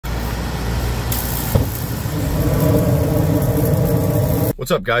What's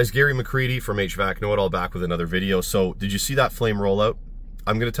up guys, Gary McCready from HVAC Know It All back with another video. So did you see that flame rollout?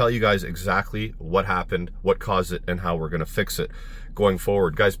 I'm going to tell you guys exactly what happened, what caused it, and how we're going to fix it going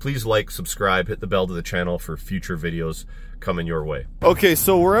forward. Guys, please like, subscribe, hit the bell to the channel for future videos coming your way. Okay,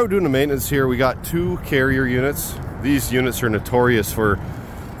 so we're out doing the maintenance here. We got two carrier units. These units are notorious for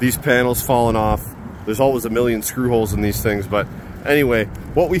these panels falling off. There's always a million screw holes in these things, but anyway,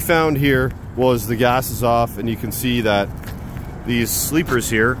 what we found here was the gas is off, and you can see that these sleepers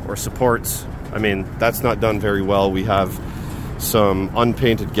here, or supports, I mean, that's not done very well. We have some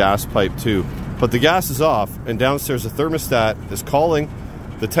unpainted gas pipe too. But the gas is off, and downstairs the thermostat is calling.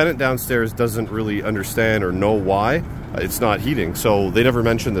 The tenant downstairs doesn't really understand or know why it's not heating, so they never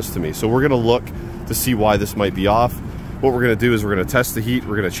mentioned this to me. So we're gonna look to see why this might be off. What we're gonna do is we're gonna test the heat,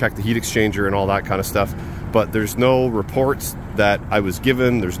 we're gonna check the heat exchanger and all that kind of stuff. But there's no reports that I was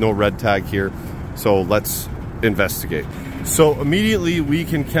given, there's no red tag here, so let's investigate. So immediately we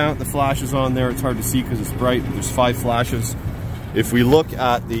can count the flashes on there. It's hard to see because it's bright, but there's 5 flashes. If we look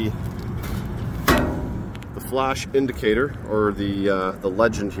at the flash indicator, or the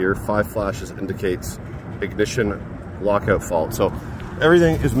legend here, 5 flashes indicates ignition lockout fault. So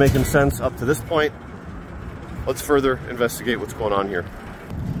everything is making sense up to this point. Let's further investigate what's going on here.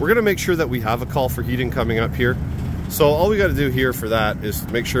 We're gonna make sure that we have a call for heating coming up here. So all we gotta do here for that is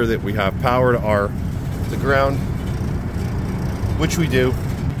make sure that we have power to the ground, which we do.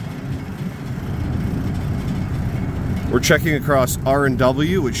 We're checking across R and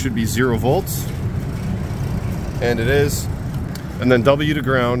W, which should be 0 volts. And it is. And then W to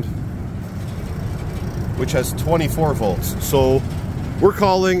ground, which has 24 volts. So we're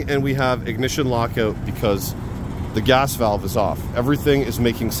calling and we have ignition lockout because the gas valve is off. Everything is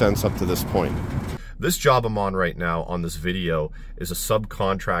making sense up to this point. This job I'm on right now on this video is a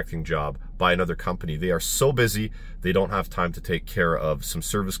subcontracting job by another company. They are so busy, they don't have time to take care of some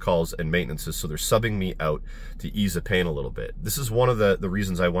service calls and maintenances, so they're subbing me out to ease the pain a little bit. This is one of the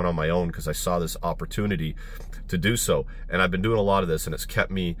reasons I went on my own, because I saw this opportunity to do so. And I've been doing a lot of this, and it's kept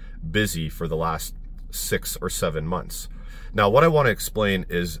me busy for the last 6 or 7 months. Now, what I want to explain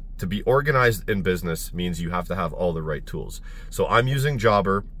is to be organized in business means you have to have all the right tools. So I'm using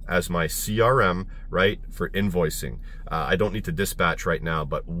Jobber as my CRM, right, for invoicing. I don't need to dispatch right now,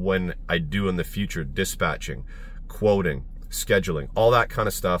 but when I do in the future, dispatching, quoting, scheduling, all that kind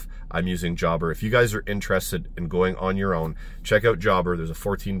of stuff, I'm using Jobber. If you guys are interested in going on your own, check out Jobber. There's a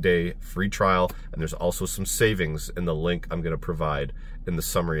 14-day free trial, and there's also some savings in the link I'm going to provide in the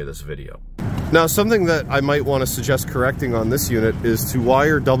summary of this video. Now, something that I might want to suggest correcting on this unit is to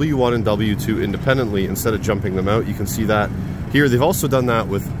wire W1 and W2 independently instead of jumping them out. You can see that here. They've also done that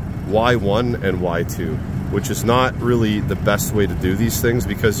with Y1 and Y2, which is not really the best way to do these things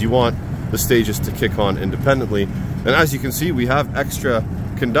because you want the stages to kick on independently. And as you can see, we have extra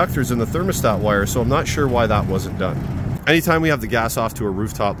conductors in the thermostat wire, so I'm not sure why that wasn't done. Anytime we have the gas off to a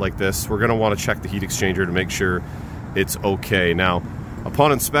rooftop like this, we're going to want to check the heat exchanger to make sure it's okay. Now,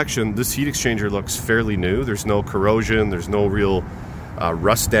 upon inspection, this heat exchanger looks fairly new. There's no corrosion, there's no real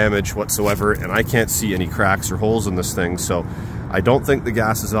rust damage whatsoever, and I can't see any cracks or holes in this thing, so I don't think the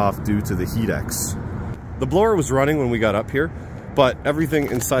gas is off due to the heat X. The blower was running when we got up here, but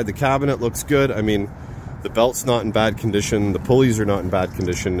everything inside the cabinet looks good. I mean, the belt's not in bad condition, the pulleys are not in bad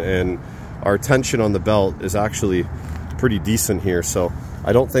condition, and our tension on the belt is actually pretty decent here, so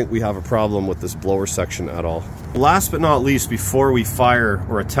I don't think we have a problem with this blower section at all. Last but not least, before we fire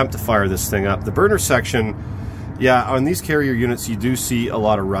or attempt to fire this thing up, the burner section, yeah, on these carrier units you do see a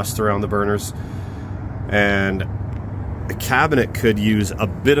lot of rust around the burners, and the cabinet could use a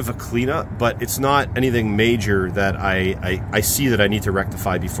bit of a cleanup, but it's not anything major that I see that I need to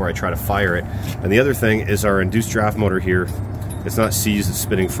rectify before I try to fire it. And the other thing is our induced draft motor here. It's not seized, it's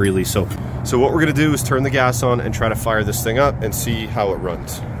spinning freely. So what we're gonna do is turn the gas on and try to fire this thing up and see how it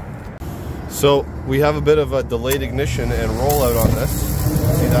runs. So we have a bit of a delayed ignition and rollout on this.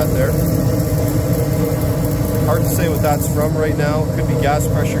 See that there? Hard to say what that's from right now. Could be gas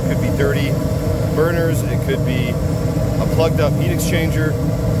pressure, could be dirty burners, it could be a plugged up heat exchanger.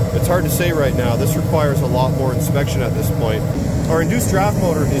 It's hard to say right now. This requires a lot more inspection at this point. Our induced draft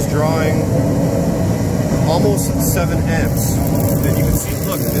motor is drawing almost 7 amps. And you can see,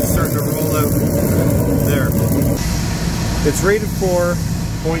 look, it's starting to roll out there. It's rated for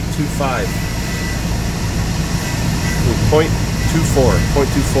 0.25.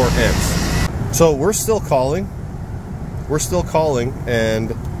 0.24 amps. So we're still calling. We're still calling,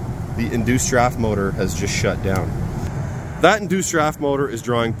 and the induced draft motor has just shut down. That induced draft motor is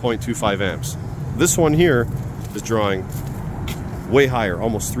drawing 0.25 amps. This one here is drawing way higher,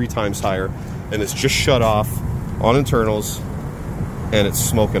 almost 3 times higher, and it's just shut off on internals and it's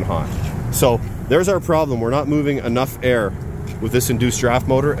smoking hot. So there's our problem. We're not moving enough air with this induced draft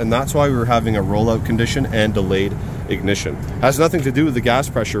motor, and that's why we were having a rollout condition and delayed ignition. Has nothing to do with the gas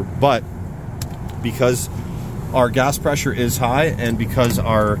pressure, but because our gas pressure is high and because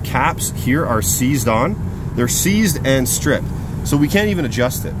our caps here are seized on, they're seized and stripped, so we can't even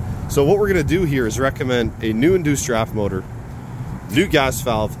adjust it. So what we're gonna do here is recommend a new induced draft motor, new gas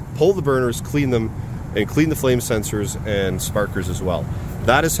valve, pull the burners, clean them, and clean the flame sensors and sparkers as well.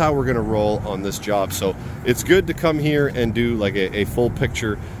 That is how we're gonna roll on this job. So it's good to come here and do like a full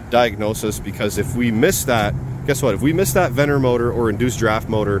picture diagnosis, because if we miss that, guess what? If we miss that Venner motor or induced draft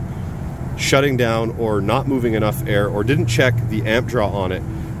motor shutting down or not moving enough air or didn't check the amp draw on it,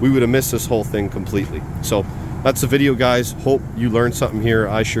 we would have missed this whole thing completely. So that's the video, guys. Hope you learned something here.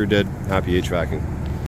 I sure did. Happy HVACing.